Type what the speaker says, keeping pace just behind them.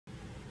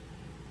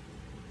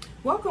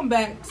Welcome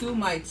back to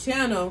my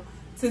channel.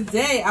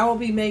 Today I will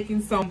be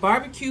making some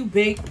barbecue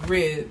baked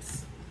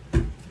ribs.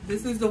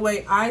 This is the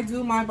way I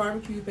do my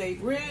barbecue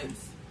baked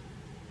ribs.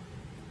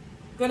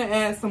 Gonna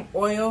add some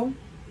oil,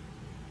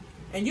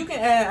 and you can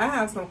add, I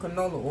have some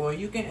canola oil.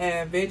 You can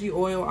add veggie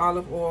oil,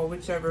 olive oil,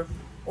 whichever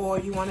oil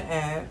you want to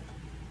add.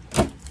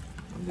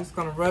 I'm just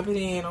gonna rub it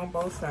in on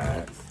both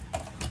sides.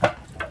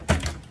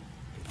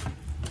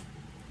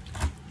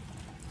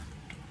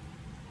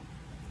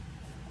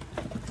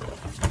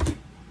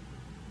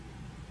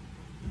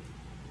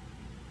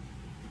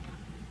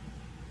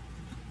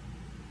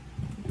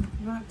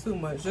 Not too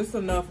much, just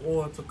enough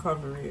oil to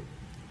cover it.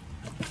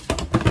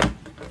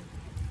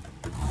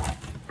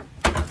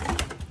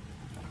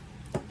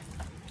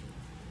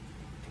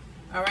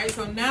 All right,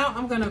 so now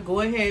I'm gonna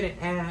go ahead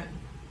and add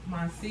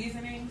my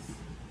seasonings.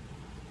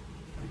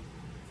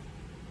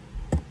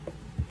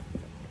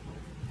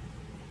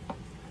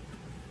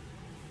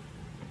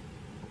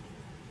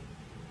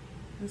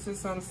 This is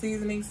some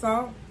seasoning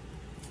salt.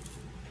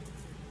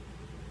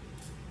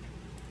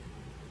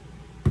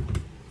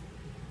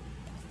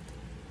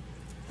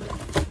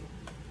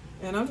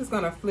 And I'm just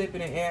gonna flip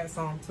it and add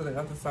some to the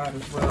other side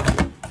as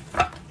well.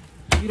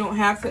 You don't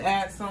have to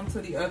add some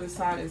to the other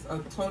side. It's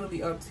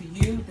totally up to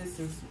you. This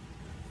is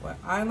what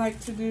I like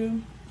to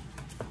do.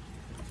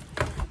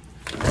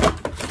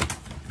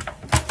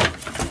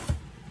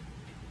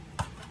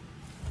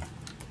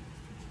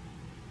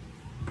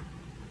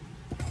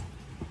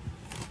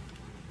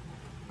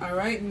 All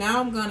right,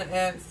 now I'm gonna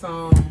add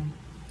some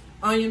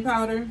onion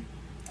powder.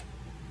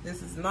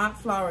 This is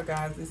not flour,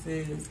 guys. This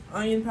is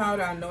onion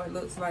powder. I know it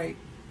looks like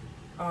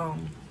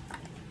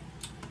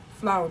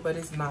flour, but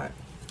it's not.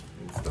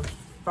 It's the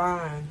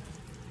fine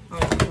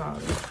onion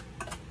powder.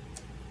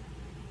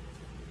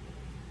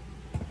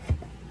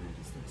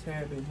 Just a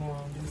tad bit more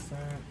on this side,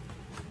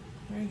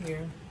 right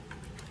here.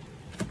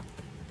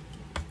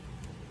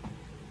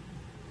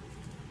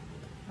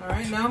 All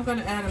right, now I'm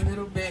gonna add a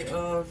little bit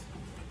of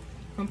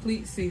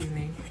complete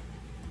seasoning.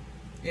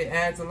 It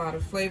adds a lot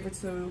of flavor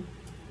to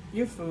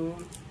your food,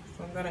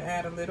 so I'm gonna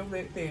add a little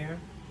bit there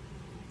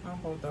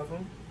on both of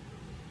them.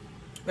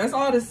 That's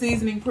all the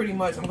seasoning pretty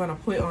much I'm gonna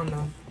put on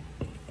the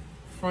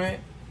front.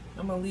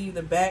 I'm gonna leave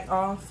the back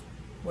off.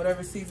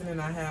 Whatever seasoning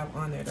I have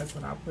on there, that's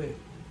what I'll put.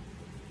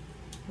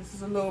 This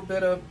is a little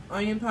bit of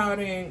onion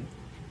powder and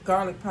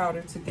garlic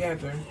powder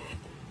together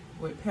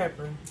with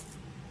pepper.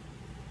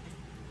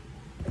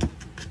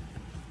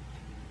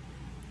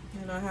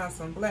 And I have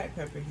some black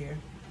pepper here.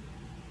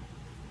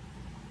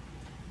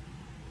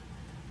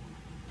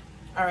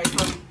 All right,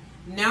 so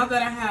now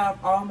that I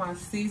have all my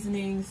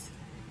seasonings,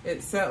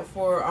 except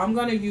for, I'm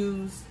gonna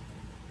use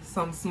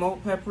some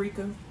smoked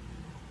paprika.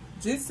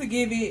 Just to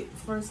give it,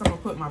 first I'm gonna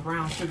put my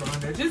brown sugar on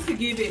there, just to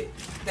give it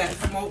that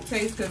smoked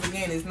taste, because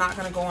again, it's not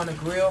gonna go on the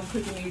grill. I'm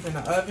cooking these in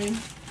the oven.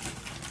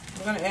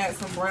 I'm gonna add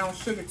some brown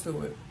sugar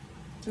to it,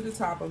 to the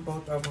top of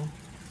both of them.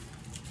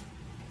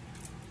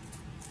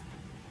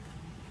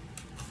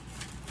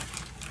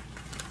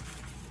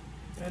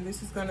 And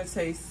this is gonna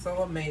taste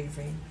so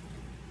amazing.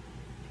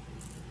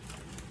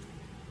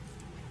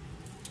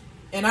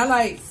 And I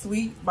like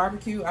sweet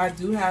barbecue. I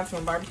do have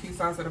some barbecue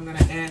sauce that I'm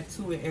gonna add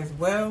to it as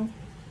well.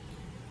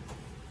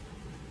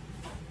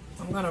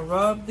 I'm gonna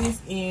rub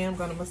this in. I'm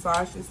gonna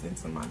massage this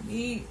into my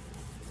meat.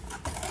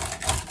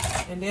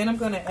 And then I'm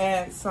gonna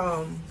add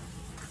some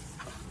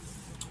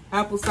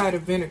apple cider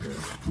vinegar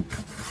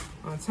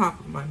on top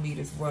of my meat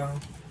as well.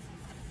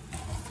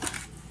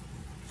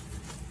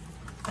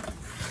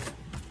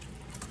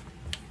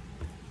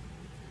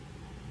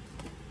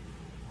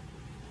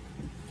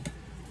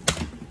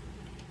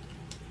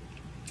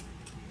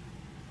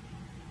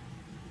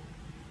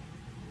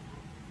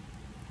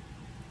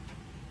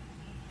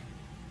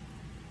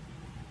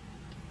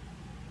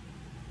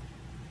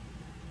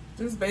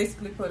 Just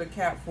basically put a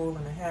capful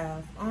and a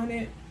half on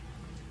it.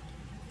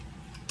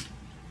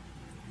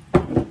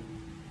 I'm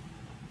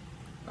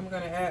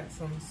gonna add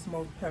some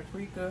smoked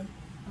paprika.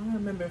 I don't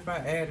remember if I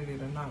added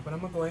it or not, but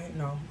I'm gonna go ahead.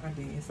 No, I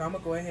didn't. So I'm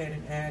gonna go ahead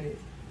and add it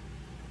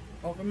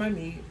over my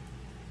meat.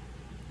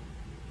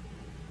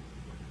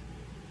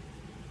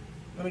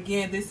 And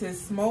again, this is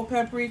smoked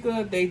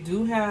paprika. They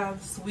do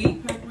have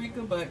sweet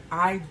paprika, but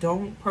I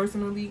don't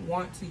personally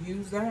want to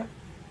use that.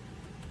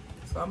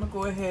 So I'm gonna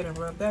go ahead and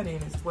rub that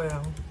in as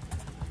well.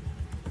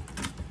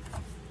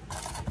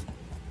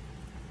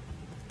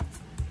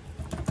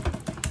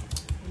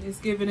 It's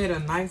giving it a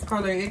nice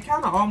color. It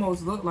kind of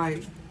almost look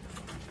like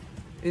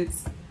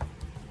it's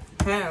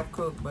half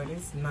cooked, but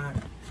it's not.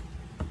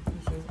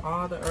 This is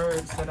all the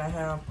herbs that I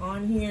have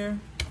on here.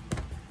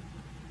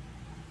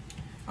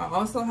 I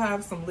also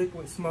have some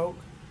liquid smoke.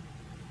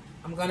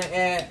 I'm gonna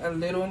add a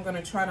little. I'm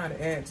gonna try not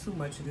to add too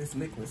much of this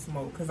liquid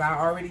smoke because I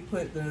already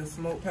put the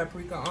smoked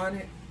paprika on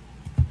it.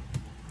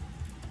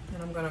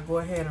 And I'm gonna go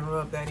ahead and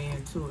rub that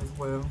in too as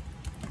well.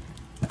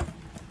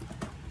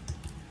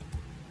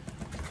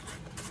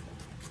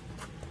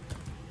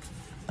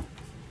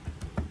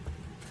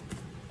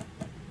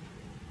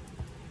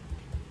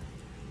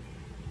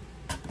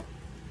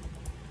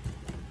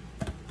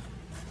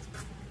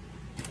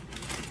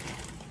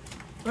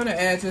 I'm gonna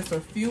add just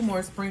a few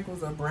more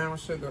sprinkles of brown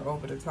sugar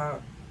over the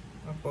top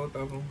of both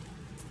of them.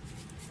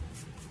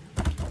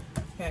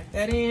 Pack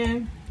that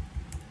in.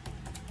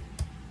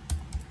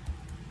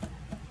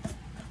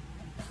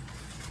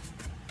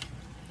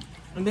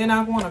 And then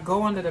I want to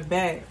go under the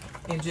back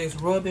and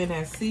just rub in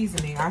that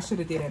seasoning. I should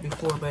have did that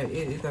before, but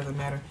it doesn't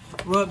matter.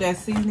 Rub that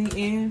seasoning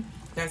in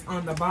that's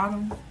on the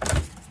bottom.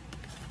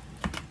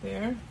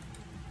 There.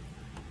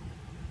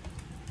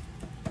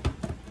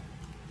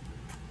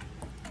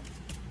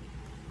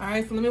 All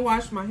right, so let me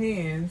wash my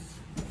hands.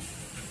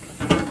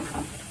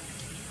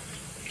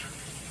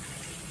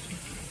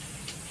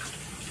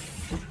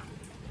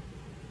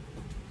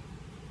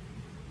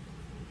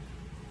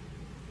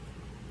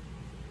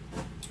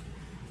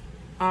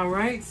 All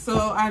right, so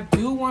I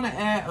do want to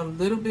add a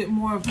little bit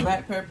more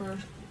black pepper.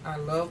 I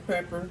love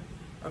pepper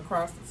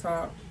across the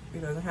top.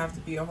 It doesn't have to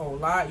be a whole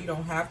lot. You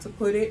don't have to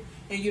put it,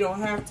 and you don't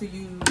have to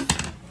use,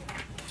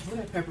 what,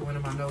 that pepper went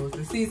in my nose,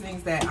 the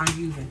seasonings that I'm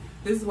using.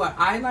 This is what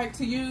I like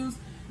to use.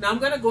 Now I'm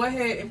gonna go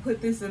ahead and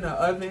put this in the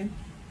oven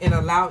and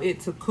allow it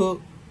to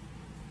cook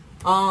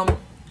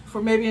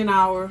for maybe an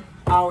hour,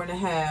 hour and a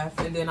half,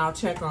 and then I'll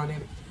check on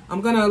it.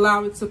 I'm gonna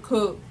allow it to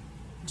cook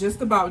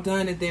just about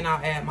done, and then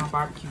I'll add my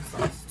barbecue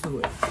sauce to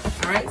it.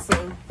 All right,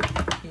 so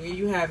here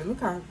you have it.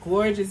 Look how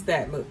gorgeous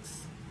that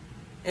looks.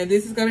 And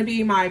this is gonna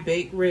be my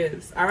baked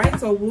ribs. All right,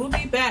 so we'll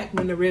be back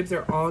when the ribs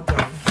are all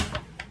done.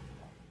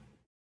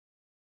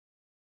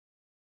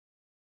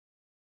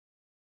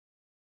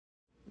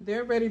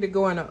 They're ready to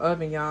go in the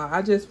oven, y'all.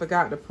 I just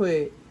forgot to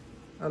put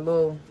a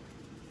little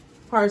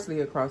parsley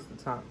across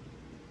the top.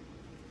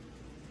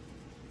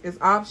 It's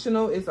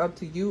optional. It's up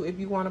to you if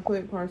you want to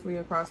put parsley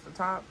across the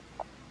top.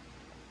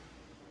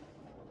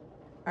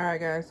 All right,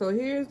 guys. So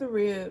here's the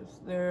ribs.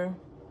 They're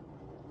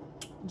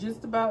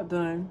just about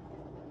done.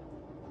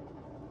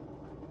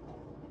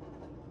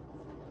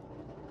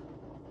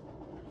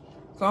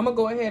 So I'm going to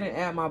go ahead and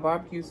add my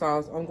barbecue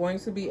sauce. I'm going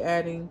to be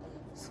adding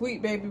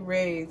Sweet Baby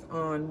Ray's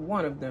on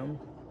one of them.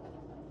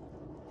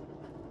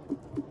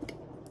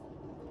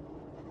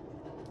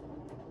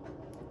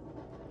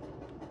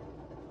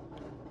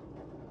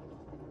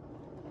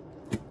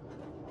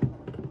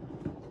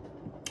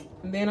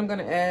 And then I'm going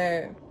to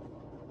add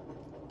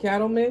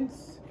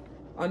Cattleman's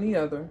on the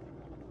other.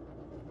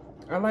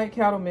 I like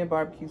Cattleman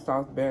barbecue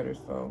sauce better,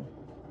 so.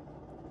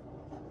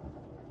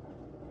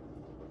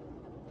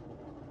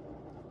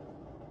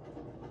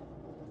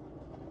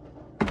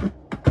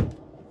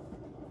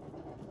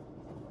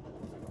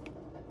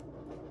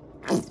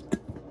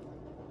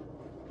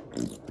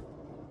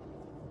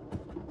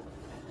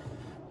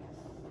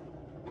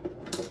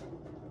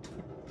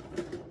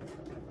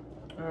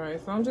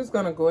 Alright, so I'm just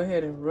going to go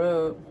ahead and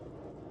rub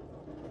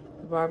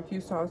the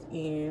barbecue sauce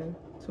in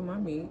to my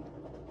meat.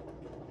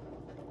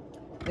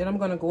 Then I'm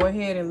going to go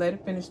ahead and let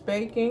it finish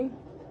baking.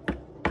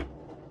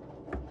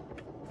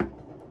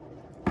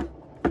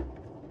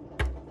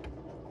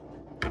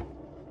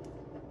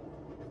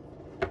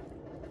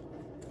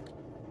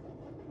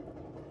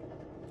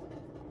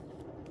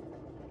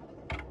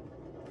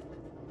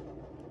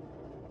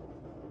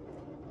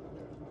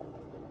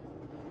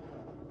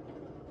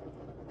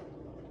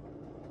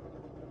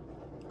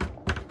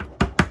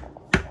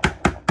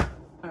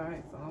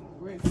 Alright, so I'm going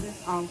to rinse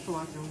this off so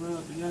I can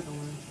rub the other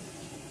one.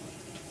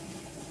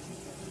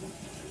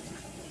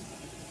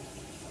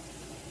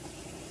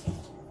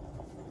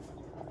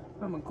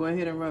 I'm going to go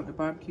ahead and rub the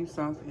barbecue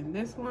sauce in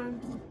this one.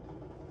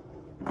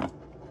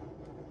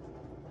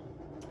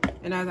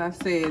 And as I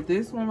said,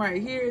 this one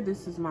right here,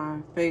 this is my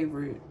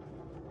favorite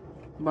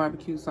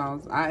barbecue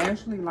sauce. I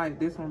actually like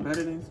this one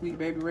better than Sweet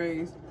Baby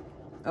Ray's.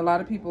 A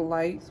lot of people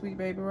like Sweet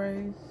Baby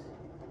Ray's.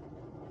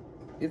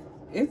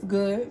 It's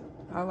good.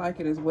 I like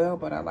it as well,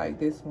 but I like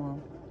this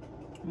one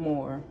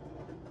more.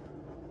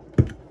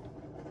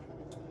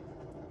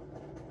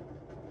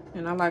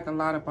 And I like a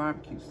lot of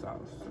barbecue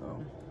sauce,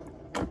 so.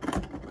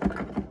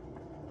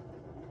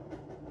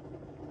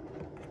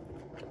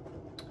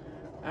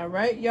 All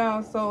right,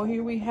 y'all, so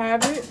here we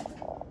have it.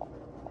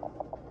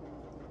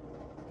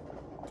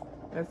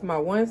 That's my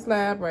one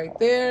slab right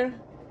there.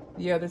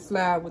 The other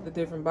slab with the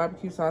different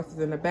barbecue sauces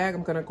in the bag.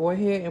 I'm gonna go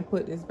ahead and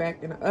put this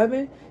back in the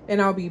oven,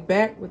 and I'll be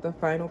back with the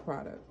final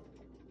product.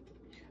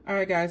 All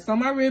right, guys, so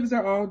my ribs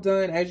are all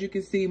done. As you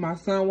can see, my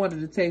son wanted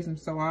to taste them,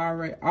 so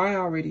I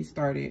already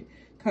started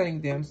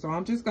cutting them. So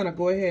I'm just gonna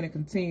go ahead and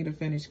continue to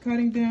finish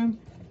cutting them.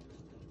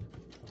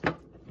 Oh,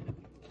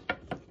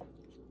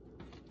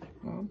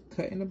 I'm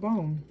cutting the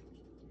bone.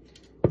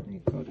 Let me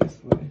go this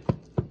way.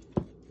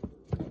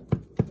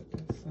 Cut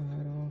that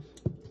side off.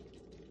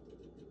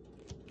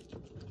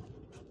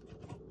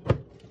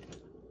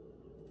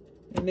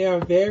 And they are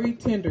very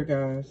tender,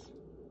 guys.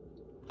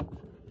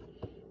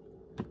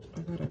 I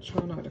gotta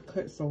try not to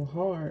cut so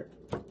hard.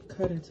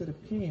 Cut into the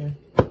pan.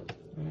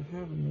 Gotta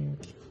have them there.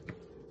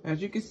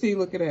 As you can see,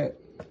 look at that.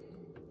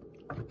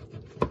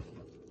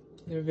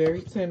 They're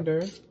very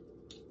tender.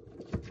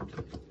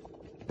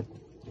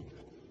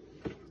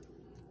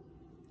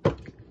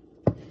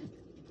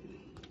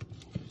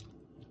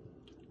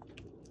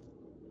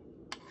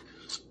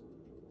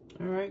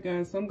 right,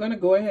 guys, so I'm gonna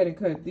go ahead and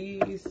cut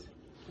these.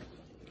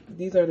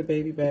 These are the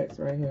baby backs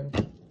right here.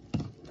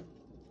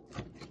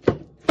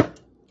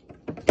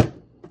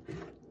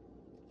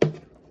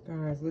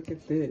 Guys, look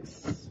at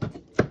this.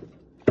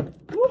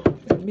 Woo,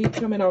 meat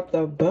coming off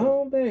the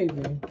bone,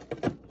 baby.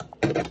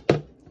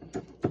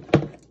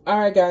 All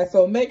right, guys,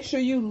 so make sure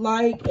you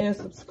like and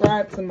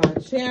subscribe to my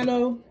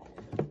channel.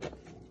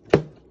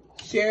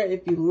 Share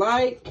if you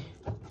like.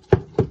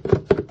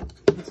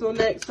 Until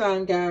next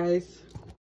time, guys.